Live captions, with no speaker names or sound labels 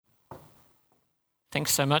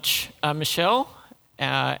Thanks so much, Michelle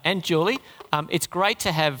and Julie. It's great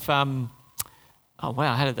to have... oh,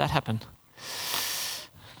 wow, how did that happen?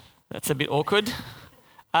 That's a bit awkward.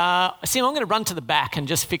 I'm going to run to the back and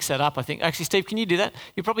just fix that up, I think. Actually, Steve, can you do that?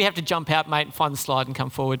 You probably have to jump out, mate, and find the slide and come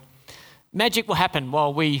forward. Magic will happen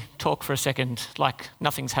while we talk for a second, like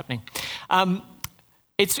nothing's happening.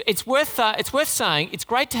 It's worth saying it's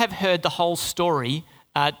great to have heard the whole story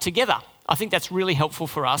together. I think that's really helpful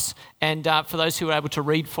for us and for those who are able to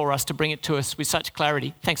read for us to bring it to us with such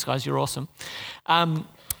clarity. Thanks, guys, you're awesome. I'm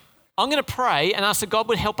going to pray and ask that God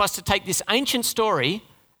would help us to take this ancient story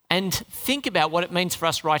and think about what it means for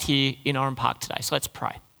us right here in Oran Park today. So let's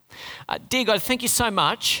pray. Dear God, thank you so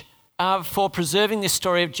much for preserving this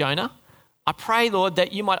story of Jonah. I pray, Lord,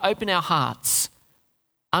 that you might open our hearts,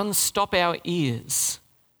 unstop our ears,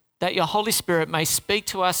 that your Holy Spirit may speak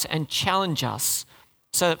to us and challenge us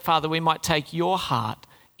so that, Father, we might take your heart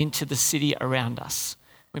into the city around us.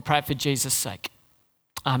 We pray it for Jesus' sake.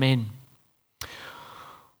 Amen.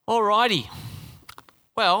 All righty.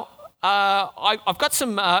 Well, I've got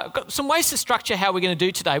some ways to structure how we're going to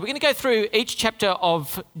do today. We're going to go through each chapter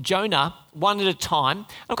of Jonah one at a time.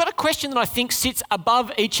 I've got a question that I think sits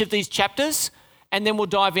above each of these chapters, and then we'll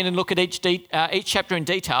dive in and look at each chapter in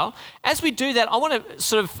detail. As we do that, I want to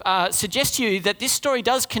sort of suggest to you that this story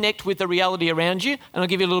does connect with the reality around you, and I'll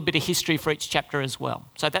give you a little bit of history for each chapter as well.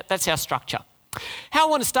 So that's our structure. How I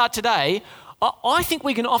want to start today, I think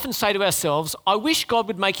we can often say to ourselves, I wish God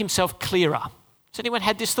would make himself clearer. Has anyone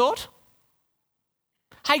had this thought?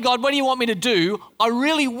 Hey God, what do you want me to do? I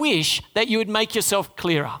really wish that you would make yourself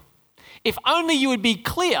clearer. If only you would be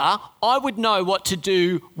clear, I would know what to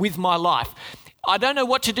do with my life. I don't know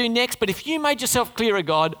what to do next, but if you made yourself clearer,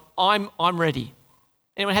 God, I'm ready.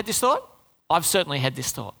 Anyone had this thought? I've certainly had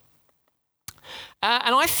this thought.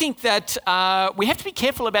 And I think that we have to be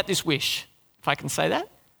careful about this wish, if I can say that.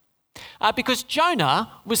 Because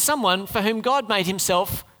Jonah was someone for whom God made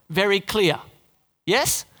himself very clear.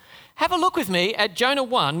 Yes? Have a look with me at Jonah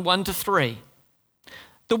 1:1-3.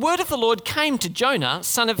 The word of the Lord came to Jonah,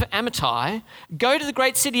 son of Amittai, go to the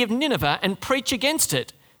great city of Nineveh and preach against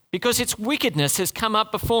it, because its wickedness has come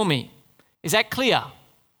up before me. Is that clear?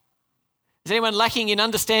 Is anyone lacking in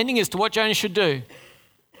understanding as to what Jonah should do?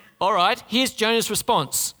 All right, here's Jonah's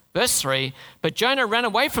response. Verse 3, but Jonah ran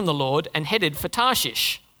away from the Lord and headed for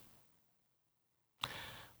Tarshish.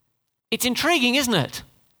 It's intriguing, isn't it?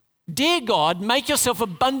 Dear God, make yourself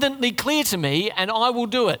abundantly clear to me and I will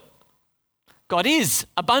do it. God is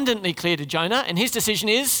abundantly clear to Jonah and his decision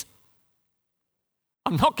is,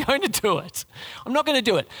 I'm not going to do it. I'm not going to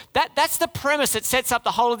do it. That's the premise that sets up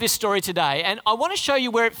the whole of this story today. And I want to show you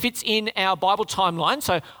where it fits in our Bible timeline.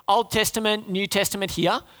 So Old Testament, New Testament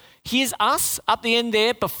here. Here's us up the end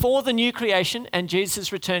there before the new creation and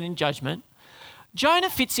Jesus' return in judgment. Jonah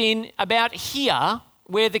fits in about here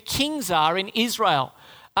where the kings are in Israel.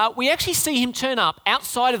 We actually see him turn up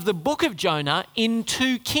outside of the book of Jonah in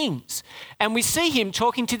 2 Kings. And we see him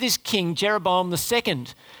talking to this king, Jeroboam II.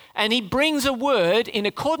 And he brings a word in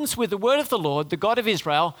accordance with the word of the Lord, the God of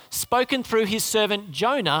Israel, spoken through his servant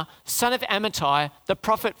Jonah, son of Amittai, the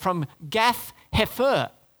prophet from Gath Hepher.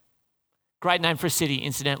 Great name for a city,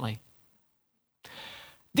 incidentally.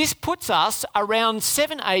 This puts us around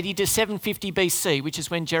 780 to 750 BC, which is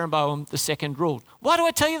when Jeroboam II ruled. Why do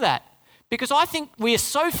I tell you that? Because I think we are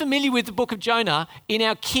so familiar with the book of Jonah in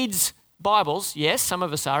our kids' Bibles, yes, some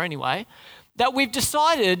of us are anyway, that we've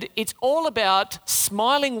decided it's all about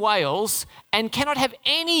smiling whales and cannot have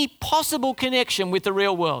any possible connection with the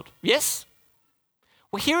real world. Yes?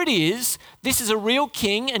 Well, here it is. This is a real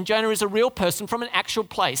king and Jonah is a real person from an actual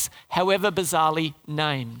place, however bizarrely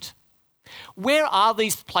named. Where are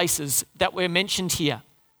these places that were mentioned here?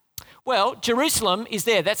 Well, Jerusalem is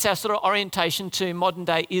there. That's our sort of orientation to modern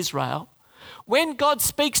day Israel. When God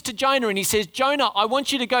speaks to Jonah and he says, Jonah, I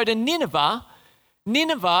want you to go to Nineveh.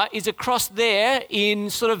 Nineveh is across there in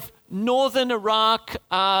sort of northern Iraq,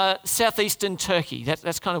 southeastern Turkey.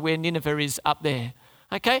 That's kind of where Nineveh is up there.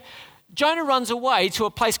 Okay? Jonah runs away to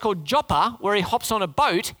a place called Joppa where he hops on a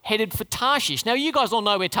boat headed for Tarshish. Now, you guys all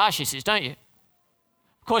know where Tarshish is, don't you?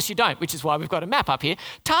 Of course you don't, which is why we've got a map up here.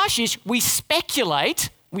 Tarshish, we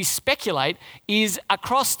speculate, is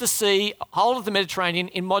across the sea, whole of the Mediterranean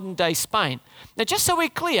in modern day Spain. Now, just so we're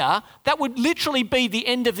clear, that would literally be the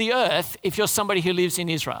end of the earth if you're somebody who lives in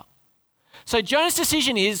Israel. So Jonah's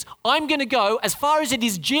decision is, I'm going to go as far as it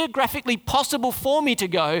is geographically possible for me to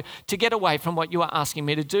go to get away from what you are asking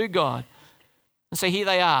me to do, God. And so here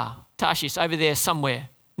they are, Tarshish over there somewhere.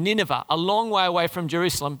 Nineveh, a long way away from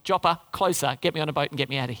Jerusalem. Joppa, closer, get me on a boat and get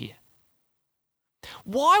me out of here.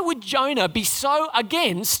 Why would Jonah be so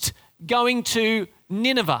against going to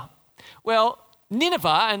Nineveh. Well,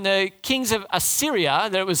 Nineveh and the kings of Assyria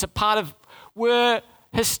that it was a part of were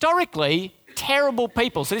historically terrible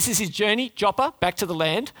people. So this is his journey, Joppa, back to the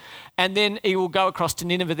land, and then he will go across to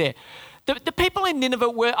Nineveh there. The people in Nineveh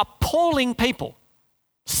were appalling people.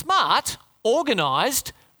 Smart,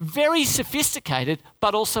 organised, very sophisticated,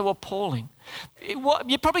 but also appalling.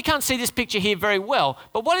 You probably can't see this picture here very well,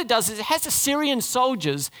 but what it does is it has Assyrian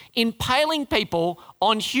soldiers impaling people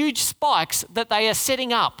on huge spikes that they are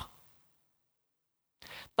setting up.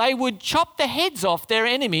 They would chop the heads off their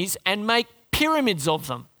enemies and make pyramids of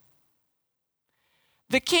them.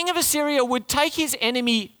 The king of Assyria would take his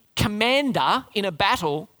enemy commander in a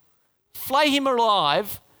battle, flay him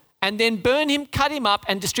alive, and then burn him, cut him up,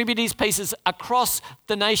 and distribute his pieces across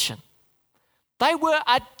the nation. They were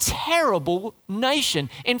a terrible nation.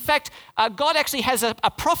 In fact, God actually has a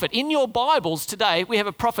prophet. In your Bibles today, we have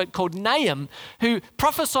a prophet called Nahum who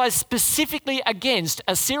prophesies specifically against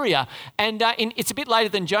Assyria. And it's a bit later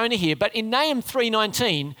than Jonah here, but in Nahum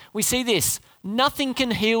 3:19, we see this: nothing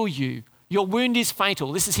can heal you. Your wound is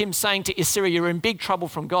fatal. This is him saying to Assyria, you're in big trouble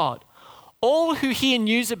from God. All who hear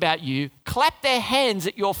news about you clap their hands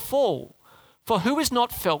at your fall, for who has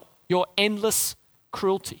not felt your endless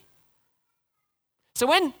cruelty? So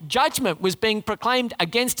when judgment was being proclaimed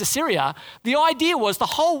against Assyria, the idea was the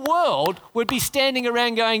whole world would be standing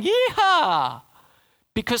around going, yeehaw,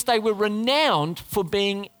 because they were renowned for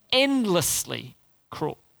being endlessly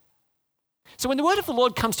cruel. So when the word of the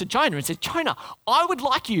Lord comes to Jonah and says, Jonah, I would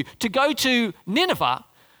like you to go to Nineveh,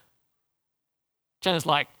 Jonah's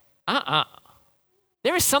like,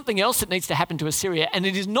 there is something else that needs to happen to Assyria, and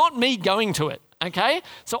it is not me going to it, okay?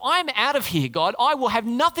 So I'm out of here, God. I will have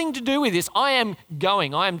nothing to do with this. I am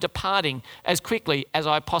going. I am departing as quickly as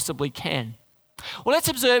I possibly can. Well, let's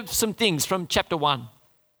observe some things from chapter 1.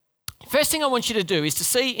 First thing I want you to do is to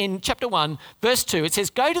see in chapter 1, verse 2, it says,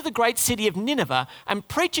 go to the great city of Nineveh and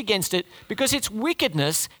preach against it because its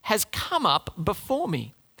wickedness has come up before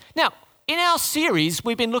me. Now, in our series,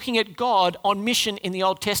 we've been looking at God on mission in the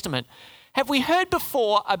Old Testament. Have we heard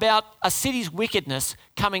before about a city's wickedness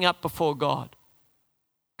coming up before God?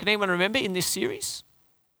 Can anyone remember in this series?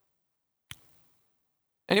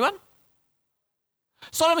 Anyone?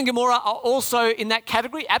 Sodom and Gomorrah are also in that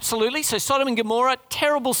category, absolutely. So Sodom and Gomorrah,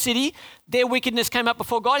 terrible city, their wickedness came up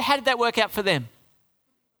before God. How did that work out for them?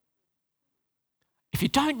 If you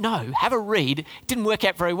don't know, have a read. It didn't work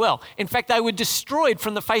out very well. In fact, they were destroyed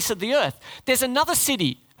from the face of the earth. There's another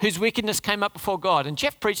city whose wickedness came up before God, and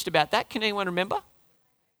Jeff preached about that. Can anyone remember?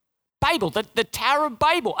 Babel, the Tower of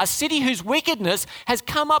Babel, a city whose wickedness has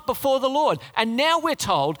come up before the Lord. And now we're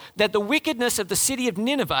told that the wickedness of the city of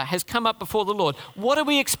Nineveh has come up before the Lord. What are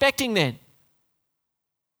we expecting then?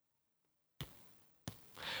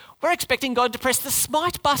 We're expecting God to press the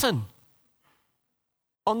smite button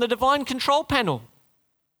on the divine control panel.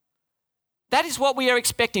 That is what we are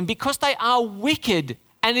expecting because they are wicked.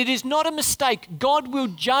 And it is not a mistake. God will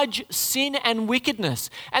judge sin and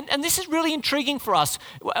wickedness. And this is really intriguing for us.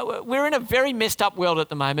 We're in a very messed up world at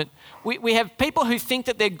the moment. We have people who think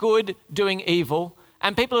that they're good doing evil,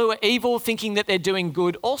 and people who are evil thinking that they're doing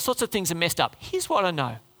good. All sorts of things are messed up. Here's what I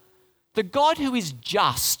know. The God who is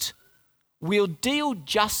just will deal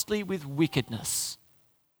justly with wickedness.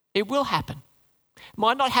 It will happen. It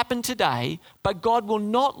might not happen today, but God will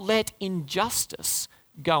not let injustice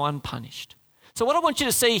go unpunished. So what I want you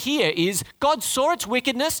to see here is God saw its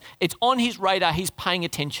wickedness. It's on his radar. He's paying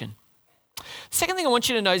attention. Second thing I want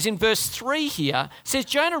you to know is in verse 3 here, it says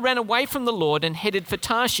Jonah ran away from the Lord and headed for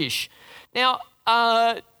Tarshish. Now,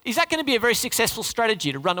 is that going to be a very successful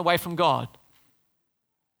strategy to run away from God?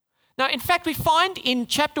 Now, in fact, we find in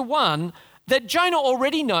chapter 1 that Jonah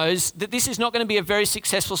already knows that this is not going to be a very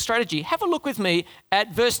successful strategy. Have a look with me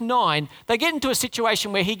at verse 9. They get into a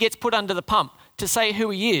situation where he gets put under the pump to say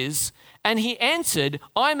who he is. And he answered,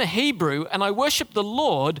 I'm a Hebrew and I worship the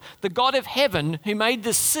Lord, the God of heaven, who made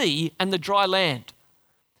the sea and the dry land.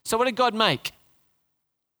 So what did God make?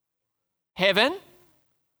 Heaven.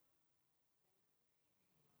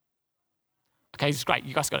 Okay, this is great.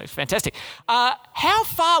 You guys got it. It's fantastic. How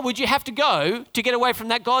far would you have to go to get away from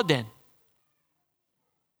that God then?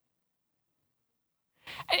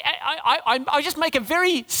 I just make a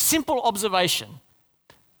very simple observation.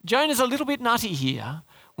 Jonah's a little bit nutty here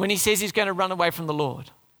when he says he's going to run away from the Lord,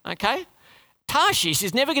 okay? Tarshish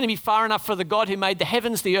is never going to be far enough for the God who made the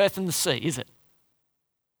heavens, the earth, and the sea, is it?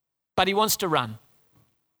 But he wants to run.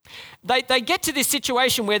 They get to this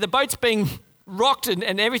situation where the boat's being rocked and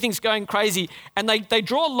everything's going crazy, and they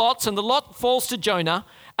draw lots, and the lot falls to Jonah,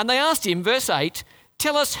 and they asked him, verse 8,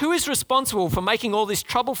 Tell us, who is responsible for making all this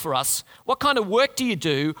trouble for us? What kind of work do you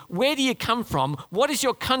do? Where do you come from? What is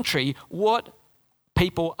your country? What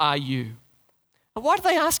people are you?" And why do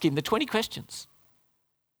they ask him the 20 questions?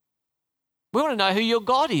 We want to know who your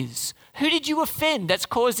God is. Who did you offend that's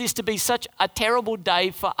caused this to be such a terrible day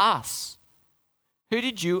for us? Who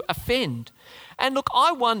did you offend? And look,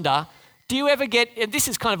 I wonder, do you ever get, and this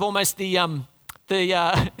is kind of almost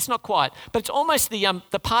it's not quite, but it's almost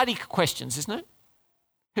the party questions, isn't it?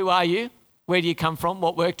 Who are you? Where do you come from?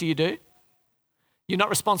 What work do you do? You're not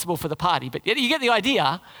responsible for the party, but you get the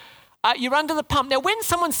idea. You're under the pump. Now, when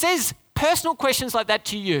someone says personal questions like that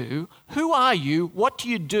to you, who are you? What do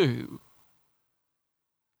you do?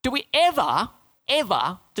 Do we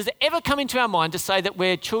does it ever come into our mind to say that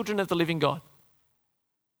we're children of the living God?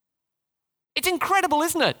 It's incredible,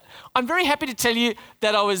 isn't it? I'm very happy to tell you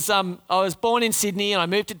that I was born in Sydney and I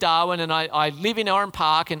moved to Darwin and I live in Oran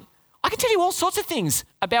Park, and I can tell you all sorts of things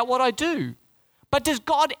about what I do. But does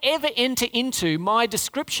God ever enter into my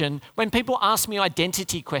description when people ask me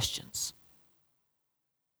identity questions?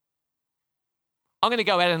 I'm going to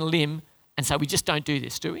go out on a limb and say we just don't do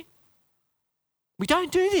this, do we? We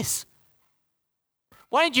don't do this.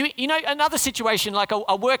 Why don't you, another situation like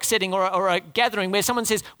a work setting or a gathering where someone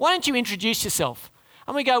says, "Why don't you introduce yourself?"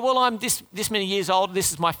 And we go, "Well, I'm this many years old,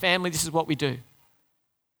 this is my family, this is what we do."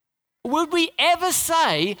 Would we ever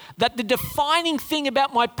say that the defining thing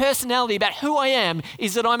about my personality, about who I am,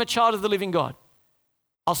 is that I'm a child of the living God?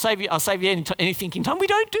 I'll save you any thinking time. We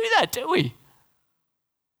don't do that, do we?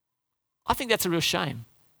 I think that's a real shame.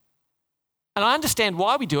 And I understand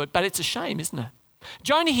why we do it, but it's a shame, isn't it?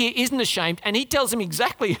 Jonah here isn't ashamed, and he tells them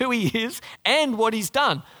exactly who he is and what he's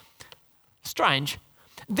done. Strange.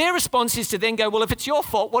 Their response is to then go, "Well, if it's your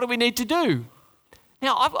fault, what do we need to do?"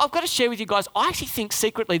 Now, I've got to share with you guys, I actually think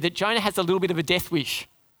secretly that Jonah has a little bit of a death wish.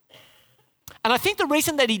 And I think the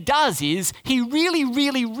reason that he does is he really,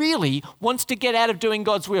 really, really wants to get out of doing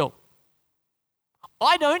God's will.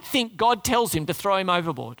 I don't think God tells him to throw him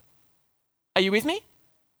overboard. Are you with me?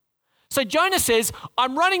 So Jonah says,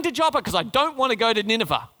 "I'm running to Joppa because I don't want to go to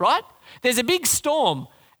Nineveh," right? There's a big storm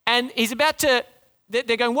and he's about to,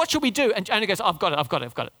 they're going, "What should we do?" And Jonah goes, "I've got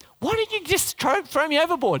it. Why don't you just throw me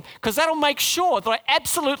overboard? Because that'll make sure that I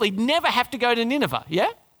absolutely never have to go to Nineveh,"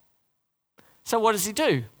 yeah? So what does he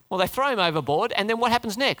do? Well, they throw him overboard, and then what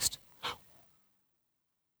happens next?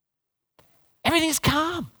 Everything's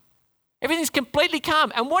calm. Everything's completely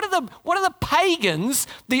calm. And what do the pagans,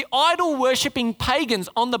 the idol-worshipping pagans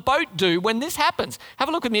on the boat do when this happens? Have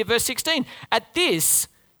a look with me at verse 16. "At this,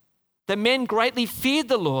 the men greatly feared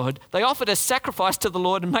the Lord. They offered a sacrifice to the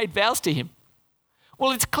Lord and made vows to him."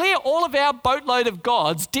 Well, it's clear all of our boatload of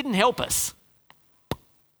gods didn't help us.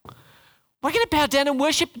 We're going to bow down and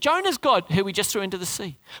worship Jonah's God, who we just threw into the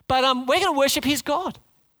sea. But we're going to worship his God,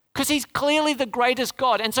 because he's clearly the greatest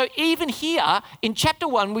God. And so even here in chapter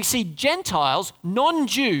 1, we see Gentiles,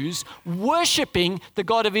 non-Jews, worshipping the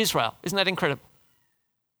God of Israel. Isn't that incredible?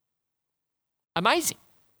 Amazing.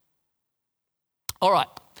 All right,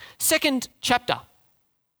 second chapter.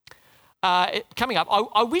 Coming up,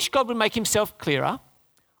 I wish God would make himself clearer.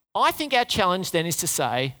 I think our challenge then is to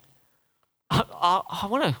say,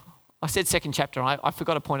 I said second chapter, I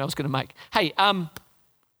forgot a point I was going to make. Hey,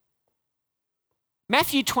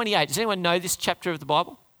 Matthew 28, does anyone know this chapter of the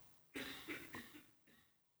Bible?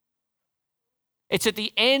 It's at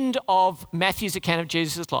the end of Matthew's account of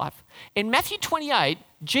Jesus' life. In Matthew 28,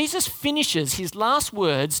 Jesus finishes his last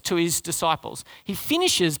words to his disciples. He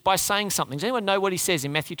finishes by saying something. Does anyone know what he says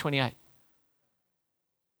in Matthew 28?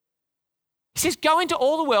 He says, "Go into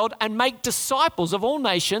all the world and make disciples of all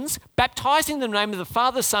nations, baptizing them in the name of the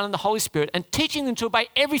Father, the Son, and the Holy Spirit, and teaching them to obey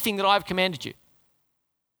everything that I have commanded you."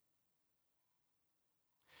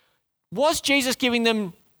 Was Jesus giving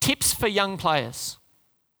them tips for young players?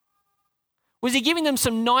 Was he giving them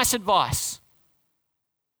some nice advice?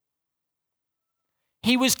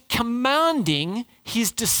 He was commanding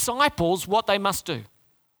his disciples what they must do.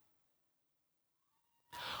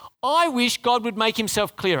 I wish God would make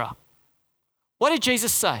himself clearer. What did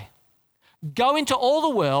Jesus say? Go into all the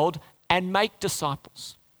world and make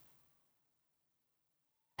disciples.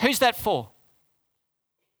 Who's that for?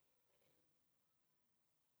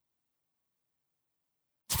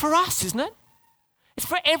 It's for us, isn't it? It's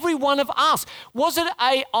for every one of us. Was it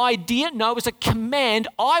an idea? No, it was a command.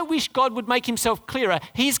 I wish God would make himself clearer.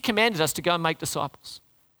 He's commanded us to go and make disciples.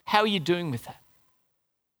 How are you doing with that?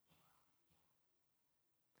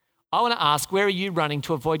 I want to ask, where are you running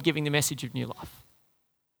to avoid giving the message of new life?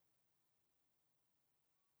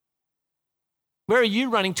 Where are you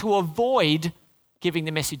running to avoid giving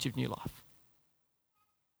the message of new life?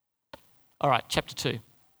 All right, chapter 2.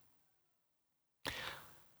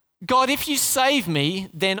 God, if you save me,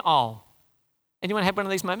 then I'll. Anyone had one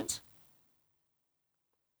of these moments?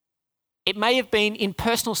 It may have been in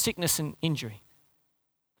personal sickness and injury.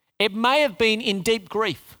 It may have been in deep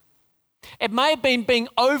grief. It may have been being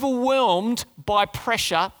overwhelmed by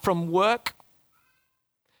pressure from work.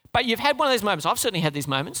 But you've had one of those moments. I've certainly had these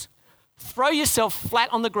moments. Throw yourself flat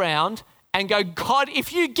on the ground and go, God,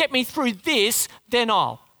 if you get me through this, then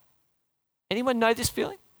I'll. Anyone know this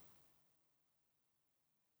feeling?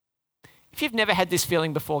 If you've never had this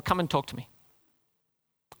feeling before, come and talk to me.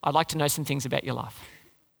 I'd like to know some things about your life.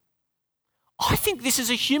 I think this is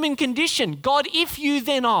a human condition. God, if you,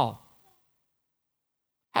 then I'll.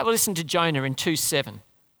 Have a listen to Jonah in 2:7.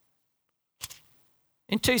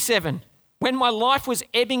 In 2:7, when my life was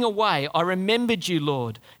ebbing away, I remembered you,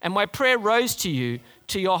 Lord, and my prayer rose to you,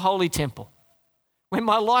 to your holy temple. When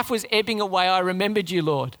my life was ebbing away, I remembered you,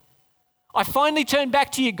 Lord. I finally turned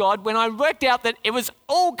back to you, God. When I worked out that it was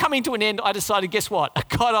all coming to an end, I decided, guess what?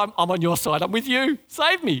 God, I'm on your side. I'm with you.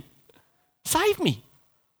 Save me. Save me.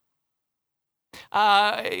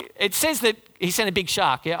 It says that he sent a big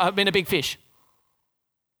shark. Yeah, I mean a big fish.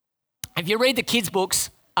 If you read the kids' books,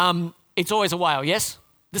 it's always a whale, yes?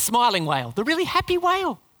 The smiling whale, the really happy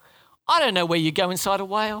whale. I don't know where you go inside a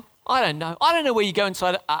whale. I don't know. I don't know where you go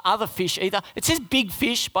inside other fish either. It says big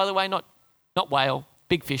fish, by the way, not whale,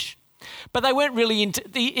 big fish. But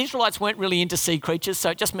the Israelites weren't really into sea creatures, so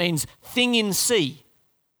it just means thing in sea.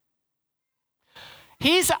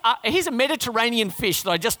 Here's a Mediterranean fish that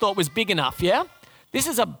I just thought was big enough, yeah? This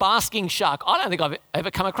is a basking shark. I don't think I've ever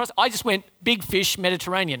come across. I just went big fish,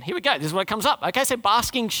 Mediterranean. Here we go. This is what comes up. Okay, so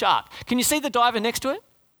basking shark. Can you see the diver next to it?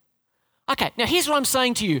 Okay, now here's what I'm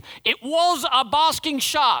saying to you. It was a basking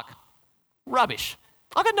shark. Rubbish.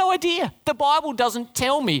 I got no idea. The Bible doesn't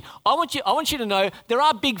tell me. I want you to know there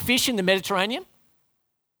are big fish in the Mediterranean.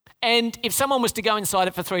 And if someone was to go inside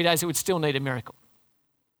it for 3 days, it would still need a miracle.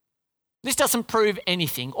 This doesn't prove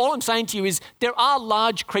anything. All I'm saying to you is there are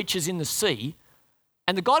large creatures in the sea,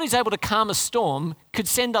 and the God who's able to calm a storm could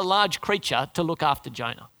send a large creature to look after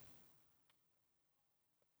Jonah.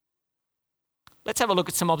 Let's have a look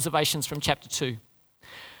at some observations from chapter 2.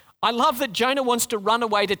 I love that Jonah wants to run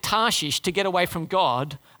away to Tarshish to get away from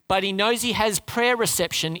God, but he knows he has prayer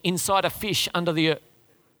reception inside a fish under the earth.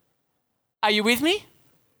 Are you with me?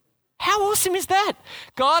 How awesome is that?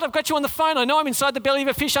 God, I've got you on the phone. I know I'm inside the belly of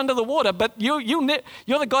a fish under the water, but you're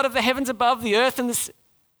the God of the heavens above, the earth and the sea.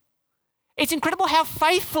 It's incredible how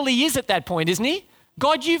faithful he is at that point, isn't he?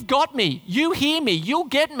 God, you've got me. You hear me. You'll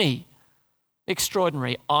get me.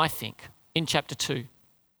 Extraordinary, I think, in chapter 2.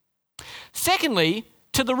 Secondly,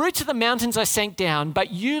 to the roots of the mountains I sank down, but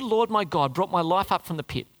you, Lord my God, brought my life up from the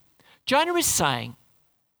pit. Jonah is saying,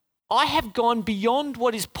 I have gone beyond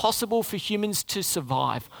what is possible for humans to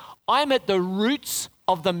survive. I am at the roots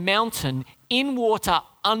of the mountain in water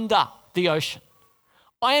under the ocean.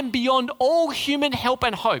 I am beyond all human help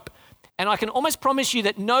and hope. And I can almost promise you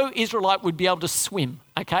that no Israelite would be able to swim,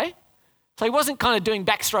 okay? So he wasn't kind of doing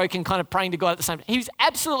backstroke and kind of praying to God at the same time. He was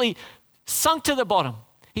absolutely sunk to the bottom.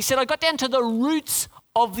 He said, I got down to the roots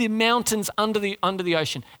of the mountains under the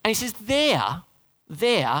ocean. And he says,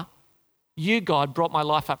 there, you, God, brought my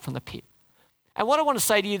life up from the pit. And what I want to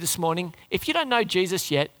say to you this morning, if you don't know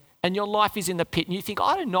Jesus yet and your life is in the pit and you think,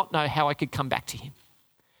 I do not know how I could come back to him,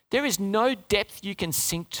 there is no depth you can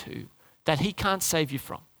sink to that he can't save you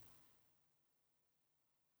from.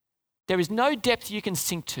 There is no depth you can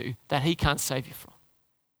sink to that he can't save you from.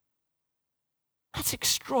 That's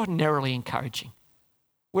extraordinarily encouraging.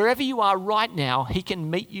 Wherever you are right now, he can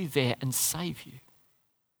meet you there and save you.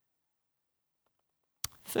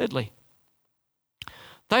 Thirdly,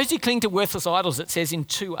 those who cling to worthless idols, it says in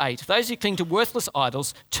 2:8, those who cling to worthless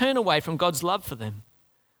idols turn away from God's love for them.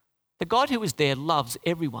 The God who is there loves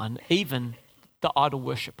everyone, even the idol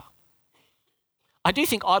worshipper. I do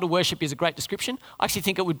think idol worship is a great description. I actually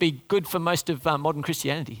think it would be good for most of modern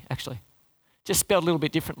Christianity, actually. Just spelled a little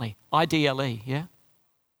bit differently. IDLE, yeah?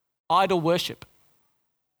 Idol worship.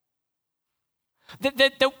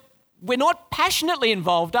 We're not passionately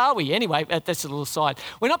involved, are we? Anyway, that's a little aside.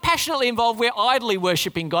 We're not passionately involved. We're idly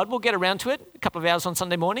worshipping God. We'll get around to it a couple of hours on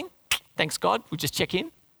Sunday morning. Thanks, God. We'll just check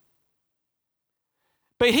in.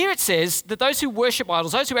 But here it says that those who worship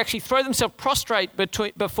idols, those who actually throw themselves prostrate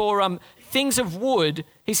before things of wood,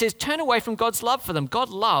 he says, turn away from God's love for them. God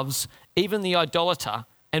loves even the idolater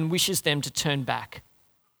and wishes them to turn back.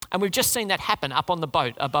 And we've just seen that happen up on the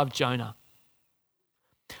boat above Jonah.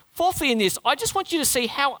 Fourthly in this, I just want you to see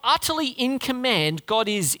how utterly in command God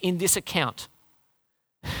is in this account.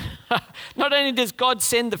 Not only does God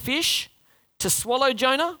send the fish to swallow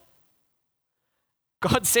Jonah,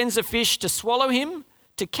 God sends a fish to swallow him,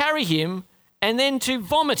 to carry him, and then to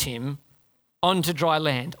vomit him onto dry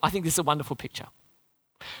land. I think this is a wonderful picture.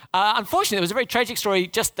 Unfortunately, there was a very tragic story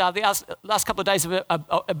just the last couple of days of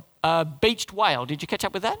a beached whale. Did you catch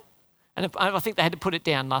up with that? And I think they had to put it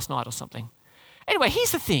down last night or something. Anyway,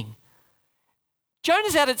 here's the thing.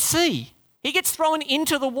 Jonah's out at sea. He gets thrown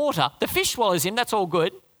into the water. The fish swallows him. That's all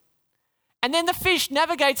good. And then the fish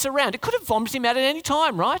navigates around. It could have vomited him out at any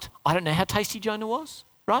time, right? I don't know how tasty Jonah was,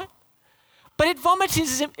 right? But it vomits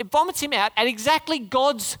him out at exactly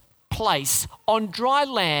God's place on dry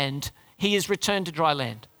land. He is returned to dry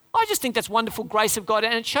land. I just think that's wonderful grace of God,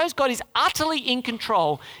 and it shows God is utterly in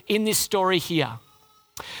control in this story here.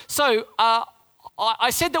 So I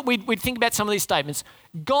said that we'd think about some of these statements.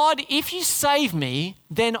 God, if you save me,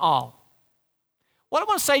 then I'll. What I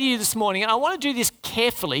want to say to you this morning, and I want to do this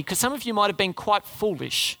carefully because some of you might have been quite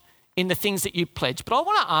foolish in the things that you pledged, but I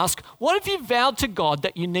want to ask, what have you vowed to God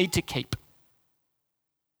that you need to keep?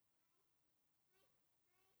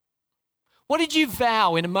 What did you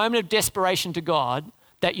vow in a moment of desperation to God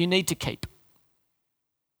that you need to keep?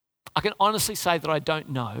 I can honestly say that I don't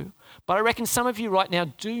know, but I reckon some of you right now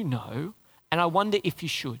do know, and I wonder if you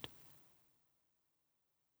should.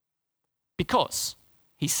 Because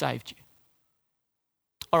he saved you.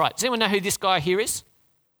 All right, does anyone know who this guy here is?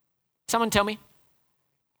 Someone tell me.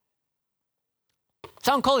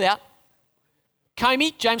 Someone call it out.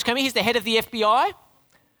 Comey, James Comey, he's the head of the FBI.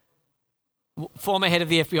 Former head of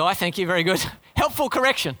the FBI, thank you, very good. Helpful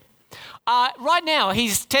correction. Right now,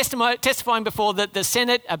 he's testifying before the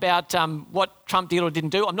Senate about what Trump did or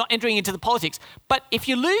didn't do. I'm not entering into the politics. But if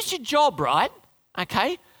you lose your job, right,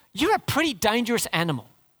 okay, you're a pretty dangerous animal.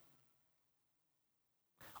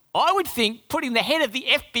 I would think putting the head of the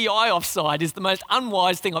FBI offside is the most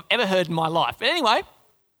unwise thing I've ever heard in my life. But anyway,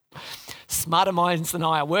 smarter minds than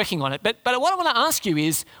I are working on it. But what I want to ask you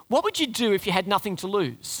is, what would you do if you had nothing to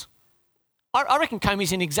lose? I reckon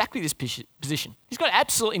Comey's in exactly this position. He's got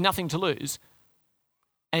absolutely nothing to lose.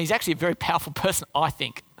 And he's actually a very powerful person, I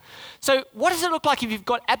think. So what does it look like if you've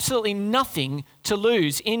got absolutely nothing to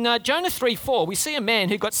lose? In Jonah 3:4, we see a man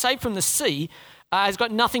who got saved from the sea, has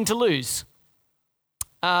got nothing to lose.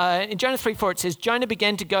 In Jonah 3:4, it says, Jonah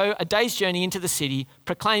began to go a day's journey into the city,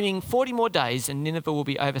 proclaiming 40 more days and Nineveh will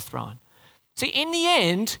be overthrown. See, in the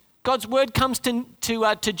end, God's word comes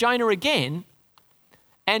to Jonah again,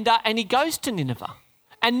 and he goes to Nineveh.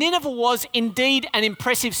 And Nineveh was indeed an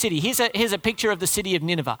impressive city. Here's a picture of the city of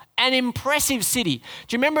Nineveh. An impressive city.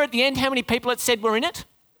 Do you remember at the end how many people it said were in it?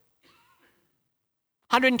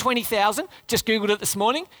 120,000. Just Googled it this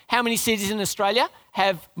morning. How many cities in Australia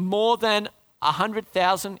have more than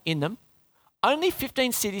 100,000 in them? Only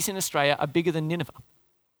 15 cities in Australia are bigger than Nineveh.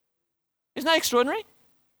 Isn't that extraordinary?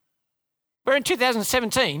 We're in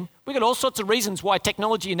 2017. We've got all sorts of reasons why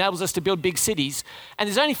technology enables us to build big cities. And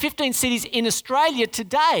there's only 15 cities in Australia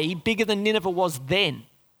today bigger than Nineveh was then.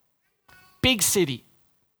 Big city,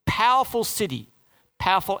 powerful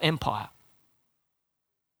empire.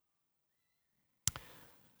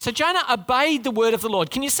 So Jonah obeyed the word of the Lord.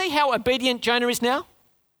 Can you see how obedient Jonah is now?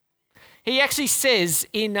 He actually says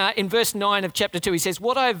in verse 9 of chapter 2, he says,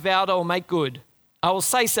 what I have vowed I will make good. I will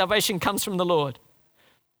say salvation comes from the Lord.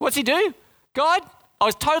 What's he do? God, I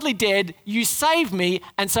was totally dead. You saved me,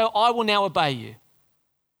 and so I will now obey you.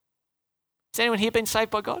 Has anyone here been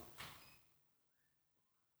saved by God?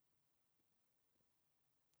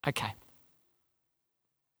 Okay.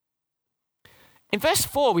 In verse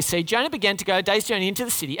 4, we see Jonah began to go a day's journey into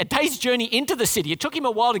the city. A day's journey into the city. It took him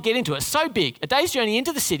a while to get into it. So big. A day's journey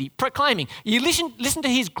into the city, proclaiming. You listen to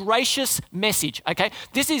his gracious message, okay?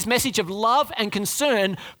 This is his message of love and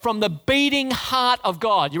concern from the beating heart of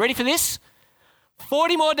God. You ready for this?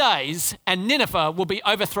 40 more days and Nineveh will be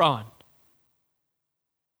overthrown.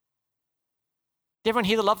 Did everyone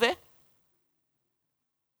hear the love there?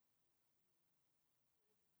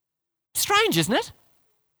 Strange, isn't it?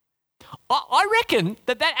 I reckon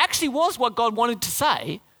that actually was what God wanted to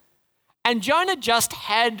say, and Jonah just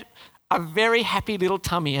had a very happy little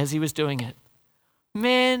tummy as he was doing it.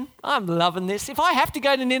 Man, I'm loving this. If I have to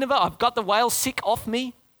go to Nineveh, I've got the whale sick off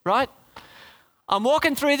me, right? I'm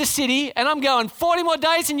walking through the city and I'm going 40 more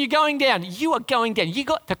days and you're going down. You are going down.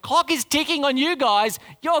 The clock is ticking on you guys.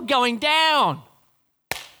 You're going down.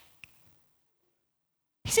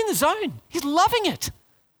 He's in the zone. He's loving it.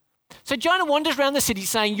 So Jonah wanders around the city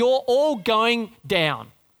saying, you're all going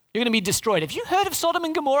down. You're going to be destroyed. Have you heard of Sodom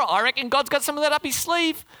and Gomorrah? I reckon God's got some of that up his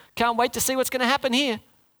sleeve. Can't wait to see what's going to happen here.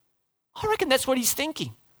 I reckon that's what he's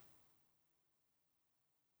thinking.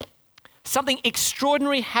 Something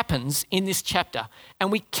extraordinary happens in this chapter,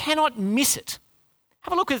 and we cannot miss it.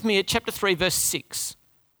 Have a look with me at chapter 3, verse 6.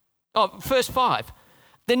 Verse 5.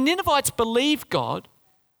 The Ninevites believed God.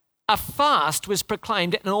 A fast was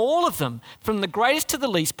proclaimed, and all of them, from the greatest to the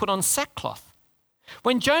least, put on sackcloth.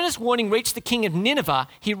 When Jonah's warning reached the king of Nineveh,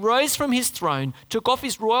 he rose from his throne, took off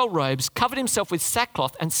his royal robes, covered himself with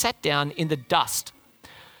sackcloth, and sat down in the dust.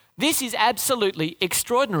 This is absolutely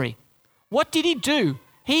extraordinary. What did he do?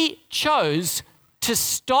 He chose to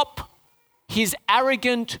stop his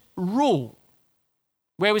arrogant rule.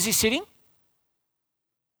 Where was he sitting?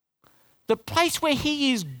 The place where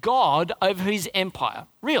he is God over his empire.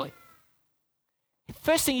 Really.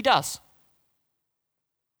 First thing he does,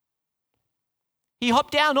 he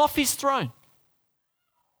hopped down off his throne.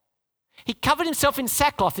 He covered himself in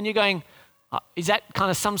sackcloth, and you're going, is that kind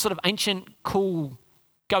of some sort of ancient cool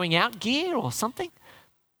going out gear or something?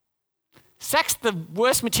 Sack's the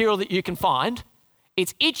worst material that you can find.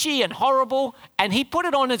 It's itchy and horrible, and he put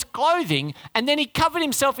it on as clothing, and then he covered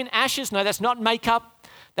himself in ashes. No, that's not makeup.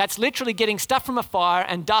 That's literally getting stuff from a fire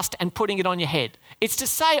and dust and putting it on your head. It's to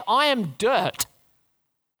say, I am dirt.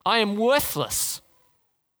 I am worthless.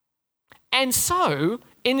 And so,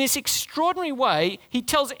 in this extraordinary way, he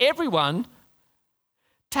tells everyone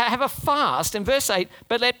to have a fast. In verse 8,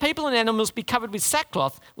 but let people and animals be covered with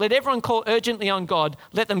sackcloth. Let everyone call urgently on God.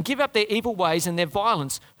 Let them give up their evil ways and their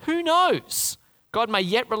violence. Who knows? God may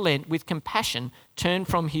yet relent with compassion, turn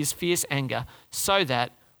from his fierce anger, so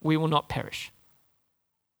that we will not perish.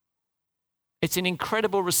 It's an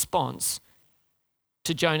incredible response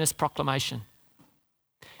to Jonah's proclamation.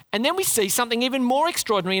 And then we see something even more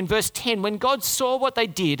extraordinary in verse 10. When God saw what they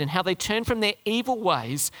did and how they turned from their evil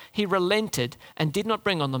ways, he relented and did not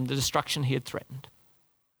bring on them the destruction he had threatened.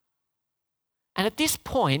 And at this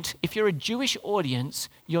point, if you're a Jewish audience,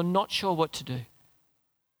 you're not sure what to do.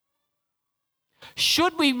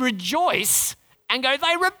 Should we rejoice and go,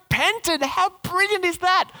 they repented? How brilliant is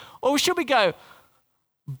that? Or should we go,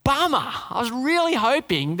 bummer, I was really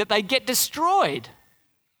hoping that they'd get destroyed.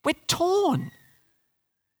 We're torn.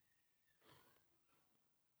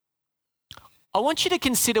 I want you to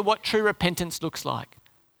consider what true repentance looks like.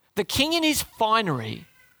 The king in his finery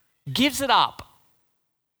gives it up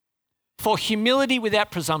for humility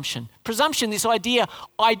without presumption. Presumption, this idea,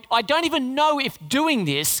 I don't even know if doing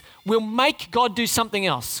this will make God do something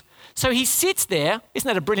else. So he sits there, isn't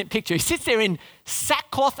that a brilliant picture? He sits there in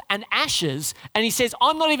sackcloth and ashes and he says,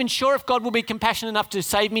 I'm not even sure if God will be compassionate enough to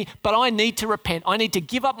save me, but I need to repent. I need to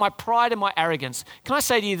give up my pride and my arrogance. Can I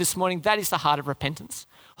say to you this morning, that is the heart of repentance.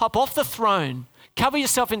 Hop off the throne, cover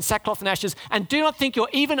yourself in sackcloth and ashes, and do not think you're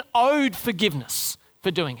even owed forgiveness for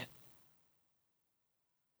doing it.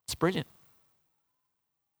 It's brilliant.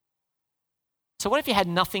 So what if you had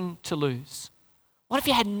nothing to lose? What if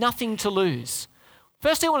you had nothing to lose?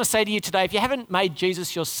 Firstly, I want to say to you today, if you haven't made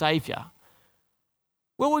Jesus your Saviour,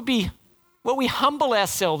 will we humble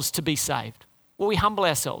ourselves to be saved? Will we humble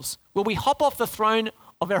ourselves? Will we hop off the throne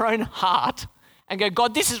of our own heart and go,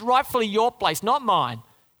 God, this is rightfully your place, not mine.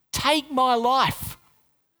 Take my life.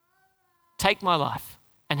 Take my life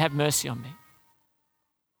and have mercy on me.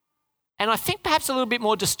 And I think perhaps a little bit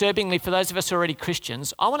more disturbingly for those of us who are already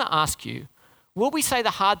Christians, I want to ask you, will we say the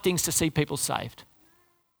hard things to see people saved?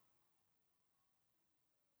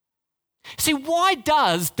 See, why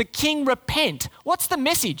does the king repent? What's the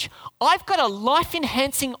message? I've got a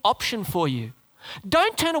life-enhancing option for you.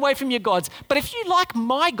 Don't turn away from your gods, but if you like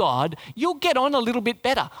my God, you'll get on a little bit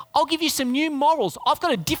better. I'll give you some new morals. I've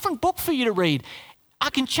got a different book for you to read. I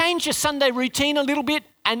can change your Sunday routine a little bit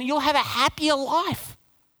and you'll have a happier life.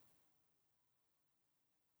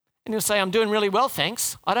 And you'll say, I'm doing really well,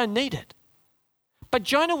 thanks. I don't need it. But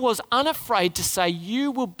Jonah was unafraid to say,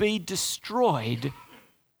 you will be destroyed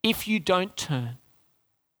if you don't turn.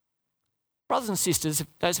 Brothers and sisters,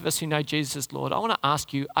 those of us who know Jesus as Lord, I want to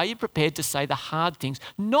ask you, are you prepared to say the hard things,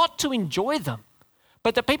 not to enjoy them,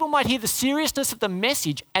 but that people might hear the seriousness of the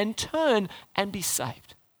message and turn and be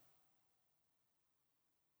saved?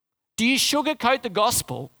 Do you sugarcoat the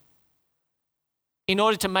gospel in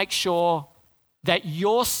order to make sure that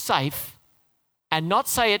you're safe and not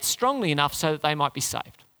say it strongly enough so that they might be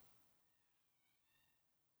saved?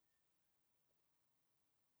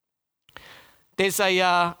 There's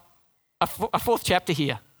a fourth chapter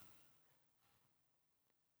here.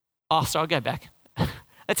 Oh, sorry, I'll go back.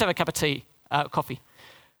 Let's have a cup of tea, coffee.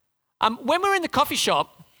 When we're in the coffee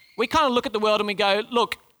shop, we kind of look at the world and we go,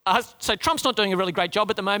 look, so Trump's not doing a really great job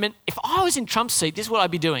at the moment. If I was in Trump's seat, this is what I'd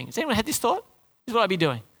be doing. Has anyone had this thought? This is what I'd be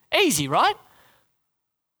doing. Easy, right?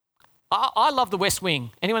 I love the West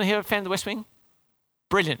Wing. Anyone here a fan of the West Wing?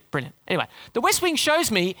 Brilliant, brilliant. Anyway, the West Wing shows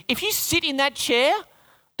me if you sit in that chair,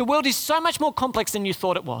 The world is so much more complex than you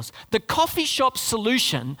thought it was. The coffee shop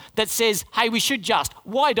solution that says, hey, we should just,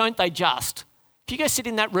 why don't they just? If you go sit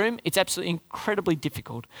in that room, it's absolutely incredibly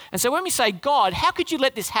difficult. And so when we say, God, how could you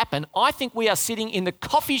let this happen? I think we are sitting in the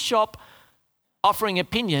coffee shop offering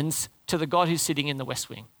opinions to the God who's sitting in the West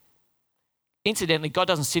Wing. Incidentally, God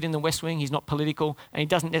doesn't sit in the West Wing. He's not political, and he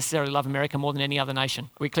doesn't necessarily love America more than any other nation.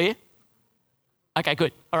 Are we clear? Okay,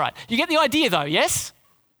 good. All right. You get the idea though, yes?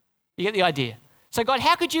 You get the idea. So God,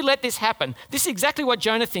 how could you let this happen? This is exactly what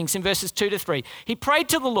Jonah thinks in verses 2-3. He prayed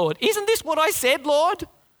to the Lord. Isn't this what I said, Lord,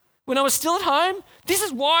 when I was still at home? This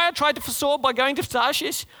is why I tried to foresaw by going to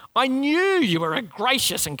Tarshish. I knew you were a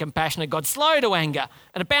gracious and compassionate God, slow to anger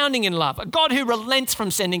and abounding in love, a God who relents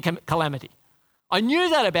from sending calamity. I knew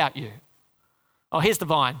that about you. Oh, here's the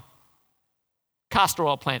vine. Castor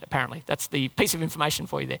oil plant, apparently. That's the piece of information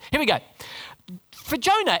for you there. Here we go. For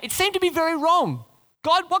Jonah, it seemed to be very wrong.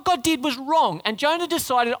 What God did was wrong. And Jonah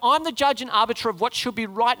decided, I'm the judge and arbiter of what should be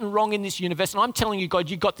right and wrong in this universe. And I'm telling you, God,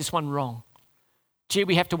 you got this one wrong. Gee,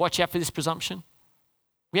 we have to watch out for this presumption.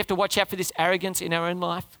 We have to watch out for this arrogance in our own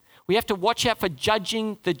life. We have to watch out for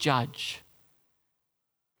judging the judge.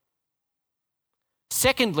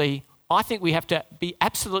 Secondly, I think we have to be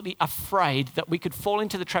absolutely afraid that we could fall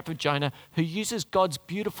into the trap of Jonah, who uses God's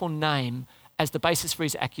beautiful name as the basis for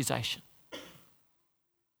his accusation.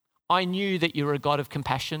 I knew that you were a God of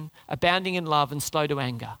compassion, abounding in love and slow to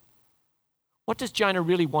anger. What does Jonah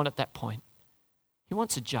really want at that point? He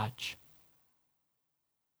wants a judge.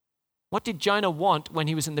 What did Jonah want when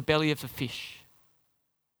he was in the belly of the fish?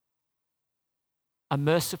 A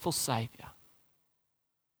merciful Saviour.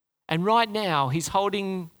 And right now, he's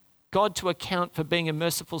holding God to account for being a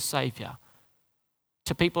merciful Saviour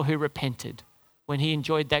to people who repented when he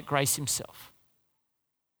enjoyed that grace himself.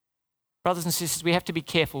 Brothers and sisters, we have to be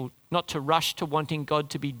careful not to rush to wanting God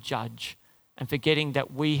to be judge and forgetting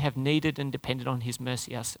that we have needed and depended on his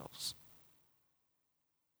mercy ourselves.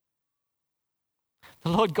 The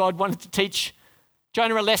Lord God wanted to teach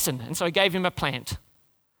Jonah a lesson, and so he gave him a plant.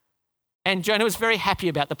 And Jonah was very happy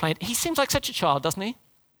about the plant. He seems like such a child, doesn't he?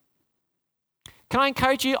 Can I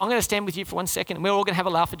encourage you? I'm going to stand with you for 1 second, and we're all going to have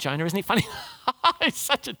a laugh at Jonah. Isn't he funny? He's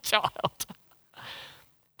such a child.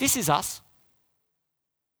 This is us.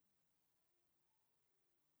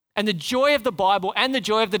 And the joy of the Bible and the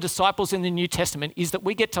joy of the disciples in the New Testament is that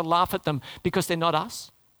we get to laugh at them because they're not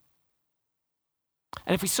us.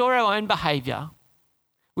 And if we saw our own behaviour,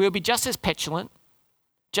 we would be just as petulant,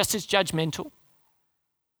 just as judgmental.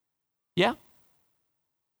 Yeah?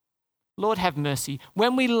 Lord, have mercy.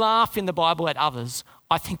 When we laugh in the Bible at others,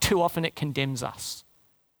 I think too often it condemns us.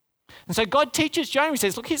 And so God teaches Jonah. He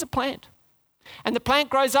says, look, here's a plant. And the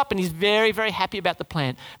plant grows up and he's very, very happy about the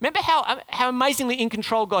plant. Remember how amazingly in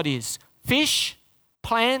control God is. Fish,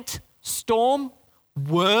 plant, storm,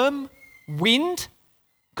 worm, wind.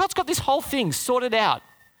 God's got this whole thing sorted out.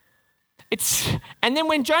 And then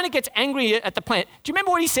when Jonah gets angry at the plant, do you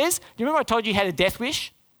remember what he says? Do you remember I told you he had a death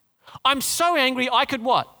wish? I'm so angry I could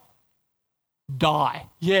what? Die.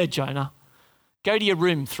 Yeah, Jonah. Go to your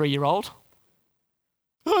room, 3-year-old.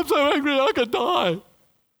 I'm so angry I could die.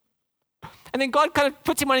 And then God kind of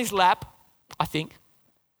puts him on his lap, I think,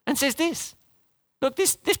 and says this. Look,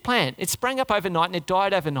 this plant, it sprang up overnight and it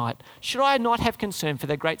died overnight. Should I not have concern for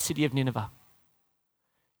the great city of Nineveh?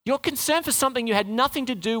 You're concerned for something you had nothing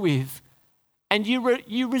to do with, and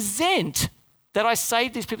you resent that I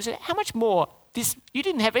saved these people. So how much more? You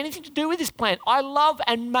didn't have anything to do with this plant. I love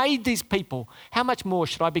and made these people. How much more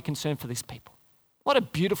should I be concerned for these people? What a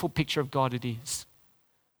beautiful picture of God it is.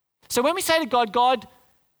 So when we say to God, God,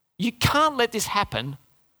 you can't let this happen,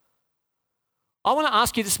 I want to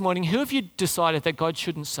ask you this morning, who have you decided that God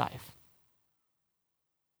shouldn't save?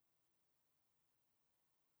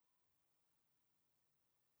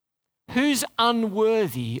 Who's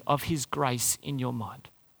unworthy of his grace in your mind?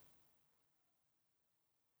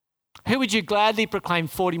 Who would you gladly proclaim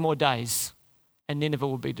 40 more days and Nineveh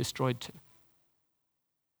will be destroyed too?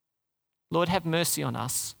 Lord, have mercy on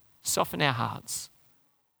us. Soften our hearts.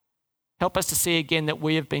 Help us to see again that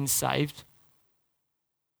we have been saved.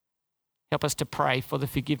 Help us to pray for the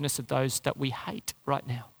forgiveness of those that we hate right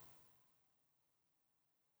now.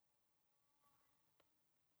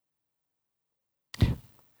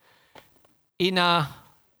 In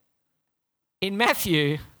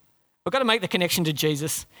Matthew, we've got to make the connection to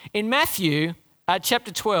Jesus. In Matthew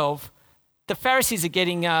chapter 12, the Pharisees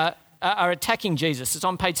are attacking Jesus. It's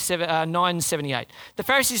on page 978. The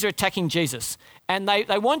Pharisees are attacking Jesus, and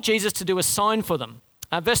they want Jesus to do a sign for them.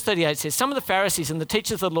 Verse 38 says, some of the Pharisees and the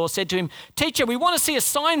teachers of the law said to him, Teacher, we want to see a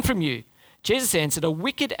sign from you. Jesus answered, "A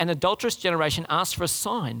wicked and adulterous generation asks for a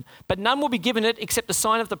sign, but none will be given it except the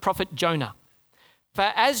sign of the prophet Jonah.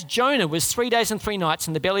 For as Jonah was 3 days and 3 nights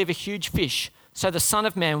in the belly of a huge fish, so the Son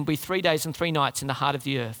of Man will be 3 days and 3 nights in the heart of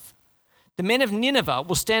the earth. The men of Nineveh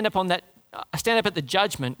will stand up at the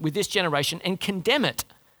judgment with this generation and condemn it,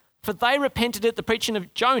 for they repented at the preaching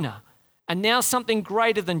of Jonah, and now something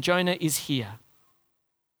greater than Jonah is here."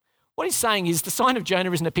 What he's saying is the sign of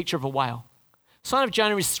Jonah isn't a picture of a whale. The sign of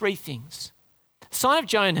Jonah is 3 things. The sign of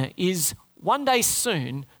Jonah is one day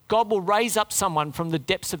soon, God will raise up someone from the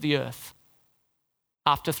depths of the earth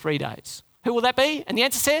after 3 days. Who will that be? And the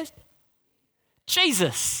answer says,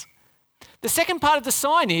 Jesus. The second part of the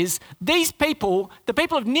sign is these people, the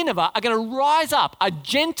people of Nineveh, are going to rise up. A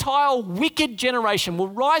Gentile wicked generation will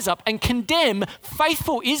rise up and condemn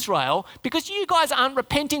faithful Israel because you guys aren't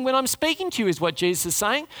repenting when I'm speaking to you, is what Jesus is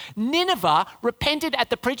saying. Nineveh repented at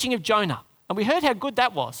the preaching of Jonah, and we heard how good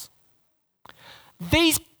that was.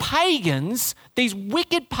 These pagans, these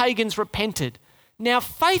wicked pagans repented. Now,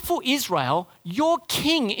 faithful Israel, your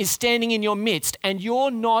king is standing in your midst and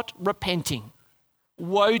you're not repenting.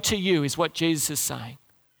 Woe to you is what Jesus is saying.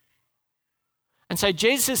 And so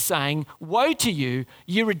Jesus is saying, woe to you,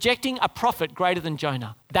 you're rejecting a prophet greater than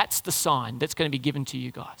Jonah. That's the sign that's going to be given to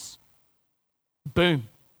you guys. Boom.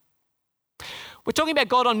 We're talking about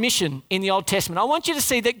God on mission in the Old Testament. I want you to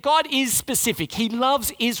see that God is specific. He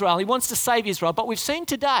loves Israel. He wants to save Israel. But we've seen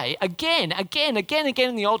today, again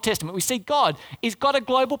in the Old Testament, we see God has got a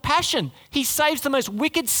global passion. He saves the most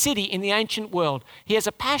wicked city in the ancient world. He has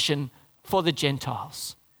a passion for the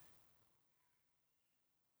Gentiles.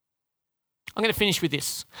 I'm going to finish with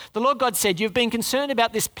this. The Lord God said, "You've been concerned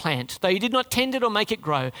about this plant, though you did not tend it or make it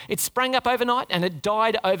grow. It sprang up overnight and it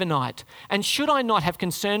died overnight. And should I not have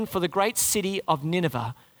concern for the great city of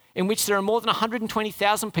Nineveh, in which there are more than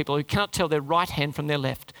 120,000 people who cannot tell their right hand from their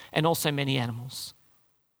left, and also many animals?"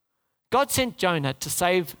 God sent Jonah to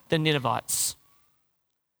save the Ninevites.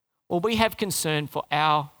 Well, we have concern for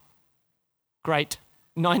our great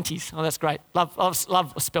 90s. Oh, that's great.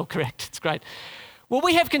 Love spell correct. It's great. Well,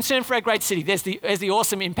 we have concern for our great city. There's the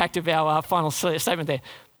awesome impact of our final statement there.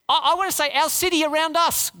 I want to say our city around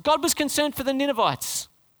us. God was concerned for the Ninevites.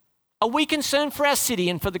 Are we concerned for our city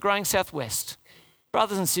and for the growing southwest?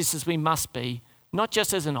 Brothers and sisters, we must be, not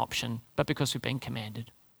just as an option, but because we've been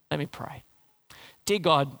commanded. Let me pray. Dear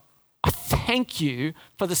God, I thank you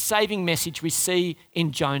for the saving message we see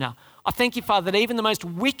in Jonah. I thank you, Father, that even the most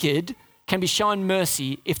wicked can be shown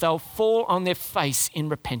mercy if they'll fall on their face in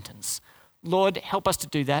repentance. Lord, help us to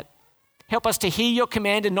do that. Help us to hear your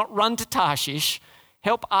command and not run to Tarshish.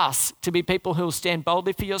 Help us to be people who will stand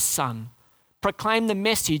boldly for your Son. Proclaim the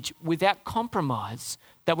message without compromise,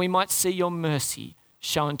 that we might see your mercy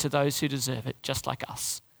shown to those who deserve it, just like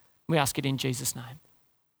us. We ask it in Jesus' name.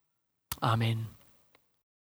 Amen.